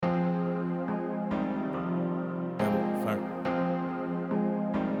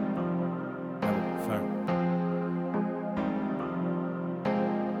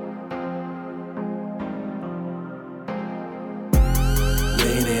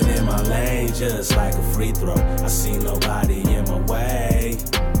just like a free throw. I see nobody in my way.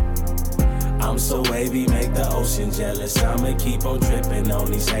 I'm so wavy, make the ocean jealous. I'ma keep on dripping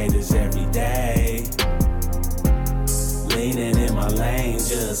on these haters every day. Leaning in my lane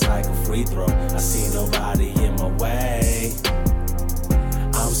just like a free throw. I see nobody in my way.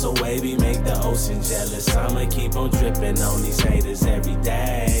 I'm so wavy, make the ocean jealous. I'ma keep on dripping on these haters every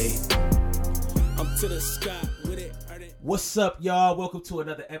day. I'm to the sky with it. What's up, y'all? Welcome to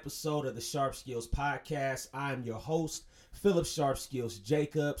another episode of the Sharp Skills Podcast. I'm your host, Philip Sharp Skills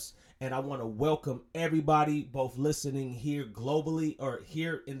Jacobs, and I want to welcome everybody, both listening here globally or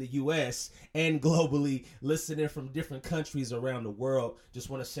here in the U.S. and globally, listening from different countries around the world. Just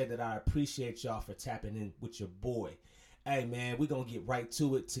want to say that I appreciate y'all for tapping in with your boy. Hey, man, we're going to get right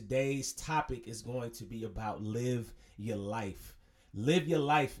to it. Today's topic is going to be about live your life. Live your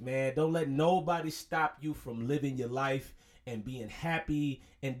life, man. Don't let nobody stop you from living your life and being happy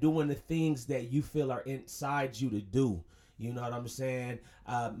and doing the things that you feel are inside you to do. You know what I'm saying?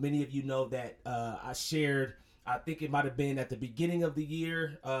 Many of you know that I shared, I think it might have been at the beginning of the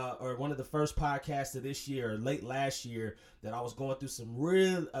year or one of the first podcasts of this year or late last year, that I was going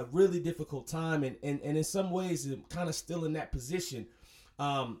through a really difficult time. And in some ways, I'm kind of still in that position.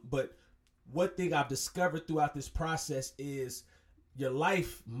 But one thing I've discovered throughout this process is your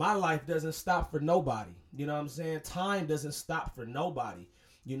life, my life, doesn't stop for nobody. You know what I'm saying? Time doesn't stop for nobody.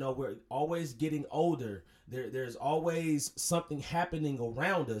 You know, we're always getting older. There's always something happening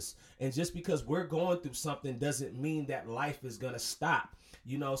around us. And just because we're going through something doesn't mean that life is going to stop.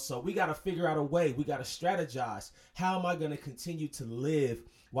 You know, so we got to figure out a way. We got to strategize. How am I going to continue to live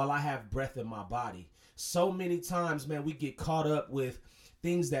while I have breath in my body? So many times, man, we get caught up with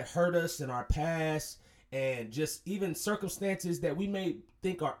things that hurt us in our past, and just even circumstances that we may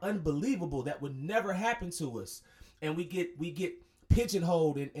think are unbelievable that would never happen to us. And we get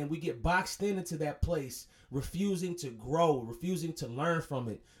pigeonholed and we get boxed into that place, refusing to grow, refusing to learn from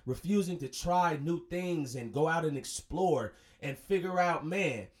it, refusing to try new things and go out and explore and figure out,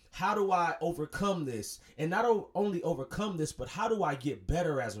 man, how do I overcome this? And not only overcome this, but how do I get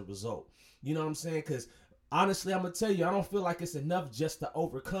better as a result? You know what I'm saying? Because honestly, I'm going to tell you, I don't feel like it's enough just to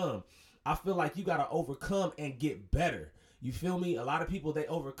overcome. I feel like you got to overcome and get better. You feel me? A lot of people, they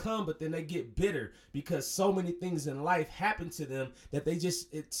overcome, but then they get bitter because so many things in life happen to them that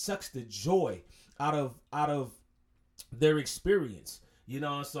it sucks the joy out of their experience. You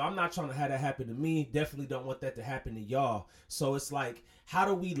know, so I'm not trying to have that happen to me. Definitely don't want that to happen to y'all. So it's like, how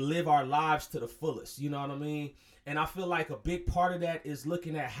do we live our lives to the fullest? You know what I mean? And I feel like a big part of that is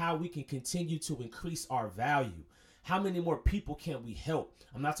looking at how we can continue to increase our value. How many more people can we help?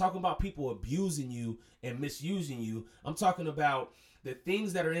 I'm not talking about people abusing you and misusing you. I'm talking about the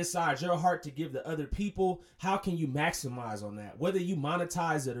things that are inside your heart to give to other people. How can you maximize on that? Whether you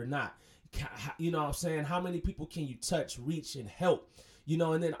monetize it or not. You know what I'm saying? How many people can you touch, reach, and help? You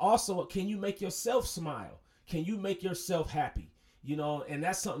know, and then also, can you make yourself smile? Can you make yourself happy? You know, and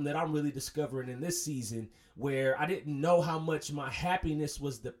that's something that I'm really discovering in this season, where I didn't know how much my happiness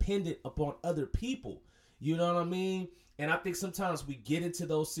was dependent upon other people. You know what I mean? And I think sometimes we get into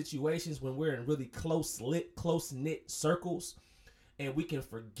those situations when we're in really close-knit circles, and we can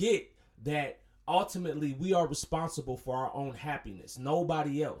forget that ultimately we are responsible for our own happiness.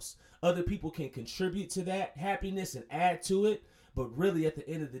 Nobody else. Other people can contribute to that happiness and add to it, but really at the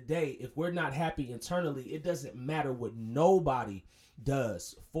end of the day, if we're not happy internally, it doesn't matter what nobody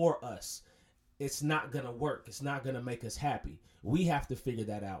does for us. It's not going to work. It's not going to make us happy. We have to figure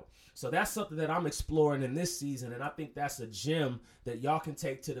that out. So that's something that I'm exploring in this season, and I think that's a gem that y'all can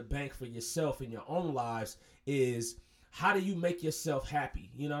take to the bank for yourself in your own lives, is how do you make yourself happy?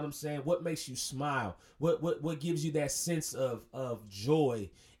 You know what I'm saying? What makes you smile? What gives you that sense of joy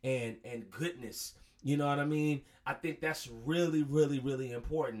and goodness? You know what I mean? I think that's really, really, really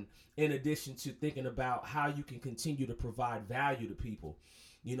important, in addition to thinking about how you can continue to provide value to people.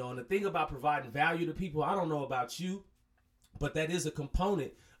 You know, and the thing about providing value to people, I don't know about you, but that is a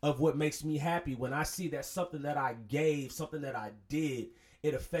component of what makes me happy when I see that something that I gave, something that I did,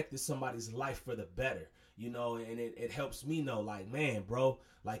 it affected somebody's life for the better, you know, and it helps me know, like, man, bro,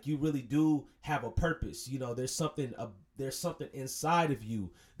 like, you really do have a purpose. You know, there's something inside of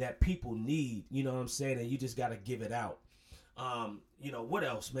you that people need, you know what I'm saying? And you just got to give it out. You know, what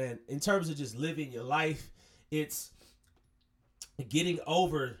else, man? In terms of just living your life, it's getting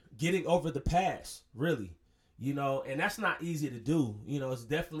over the past, really. You know, and that's not easy to do. You know, it's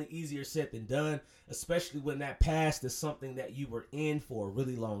definitely easier said than done, especially when that past is something that you were in for a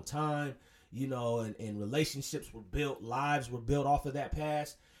really long time, you know, and relationships were built, lives were built off of that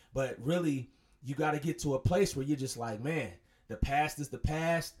past. But really, you got to get to a place where you're just like, man, the past is the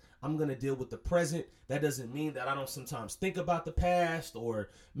past. I'm going to deal with the present. That doesn't mean that I don't sometimes think about the past, or,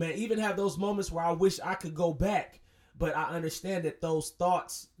 man, even have those moments where I wish I could go back. But I understand that those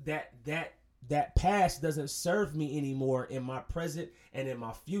thoughts, that past doesn't serve me anymore in my present and in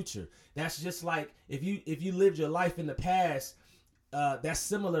my future. That's just like if you lived your life in the past, that's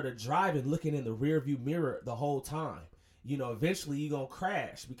similar to driving, looking in the rearview mirror the whole time. You know, eventually you're going to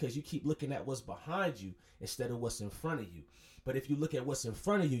crash because you keep looking at what's behind you instead of what's in front of you. But if you look at what's in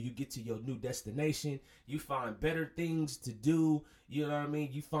front of you, you get to your new destination. You find better things to do. You know what I mean?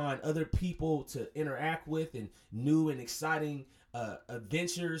 You find other people to interact with and new and exciting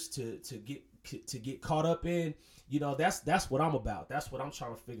adventures to get caught up in. You know, that's what I'm about. That's what I'm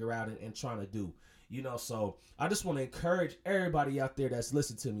trying to figure out and trying to do. You know, so I just want to encourage everybody out there that's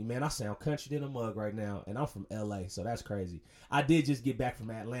listening to me, man. I sound country in a mug right now, and I'm from LA, so that's crazy. I did just get back from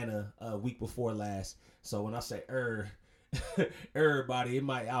Atlanta a week before last, so when I say everybody, it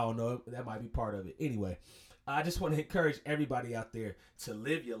might, I don't know, that might be part of it. Anyway, I just want to encourage everybody out there to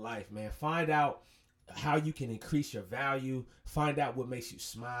live your life, man. Find out how you can increase your value, find out what makes you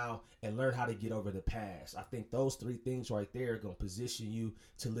smile, and learn how to get over the past. I think those 3 things right there are going to position you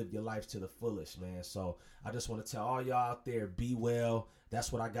to live your life to the fullest, man. So I just want to tell all y'all out there, be well.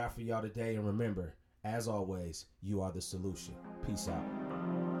 That's what I got for y'all today. And remember, as always, you are the solution. Peace out.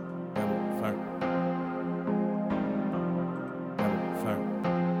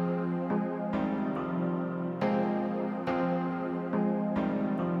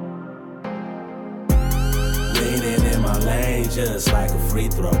 Just like a free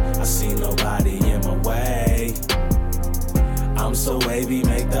throw, I see nobody in my way. I'm so wavy,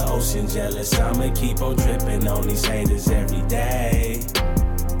 make the ocean jealous. I'ma keep on dripping on these haters every day.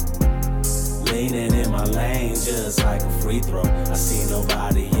 Leaning in my lane, just like a free throw, I see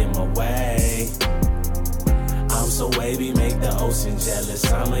nobody in my way. I'm so wavy, make the ocean jealous.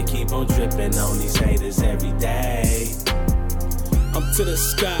 I'ma keep on dripping on these haters every day. I'm to the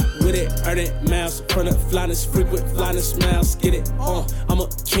sky with it, earn it, miles from the flyness, frequent flyness, miles, get it on. I'm a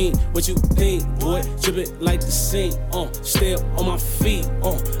king, what you think, boy? Drippin' like the scene, stay up on my feet,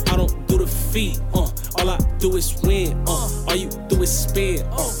 I don't do the feet, all I do is win, all you do is spin,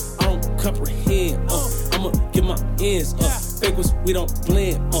 I don't comprehend, I'ma get my ends up. Fake ones, we don't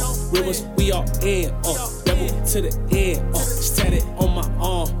blend, real ones, we all in, rebel to the end, it's tatted on my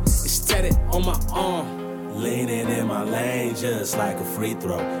arm, it's tatted on my arm. Leaning in my lane just like a free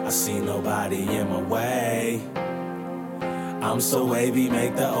throw, I see nobody in my way. I'm so wavy,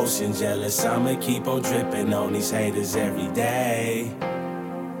 make the ocean jealous. I'ma keep on dripping on these haters every day.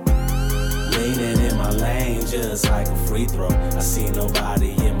 Leaning in my lane just like a free throw, I see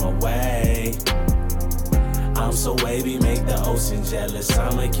nobody in my way. I'm so wavy, make the ocean jealous.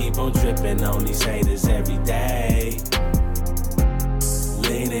 I'ma keep on dripping on these haters every day.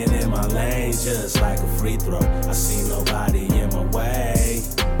 Leaning in my lane just like a free throw, I see nobody in my way.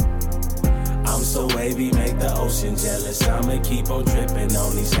 I'm so wavy, make the ocean jealous. I'ma keep on dripping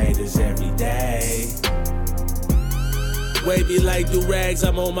on these haters every day. Wavy like do-rags,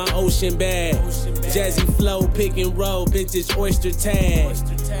 I'm on my ocean bag. Jazzy flow, pick and roll, vintage oyster tag.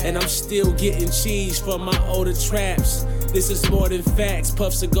 And I'm still getting cheese from my older traps. This is more than facts,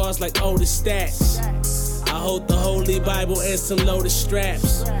 puff cigars like older stacks. I hold the Holy Bible and some loaded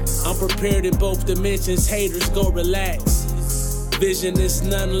straps. I'm prepared in both dimensions, haters go relax. Vision is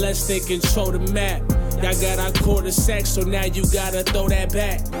none less than control the map. Y'all got our quarter sack, so now you gotta throw that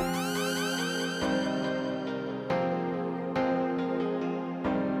back.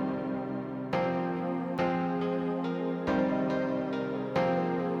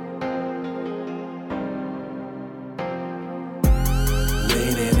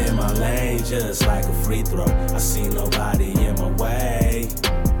 Leaning in my lane just like a free throw, I see nobody in my way.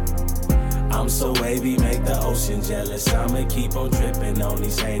 I'm so wavy, make the ocean jealous. I'ma keep on dripping on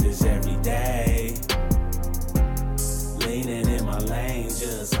these haters every day. Leaning in my lane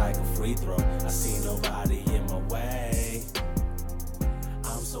just like a free throw, I see nobody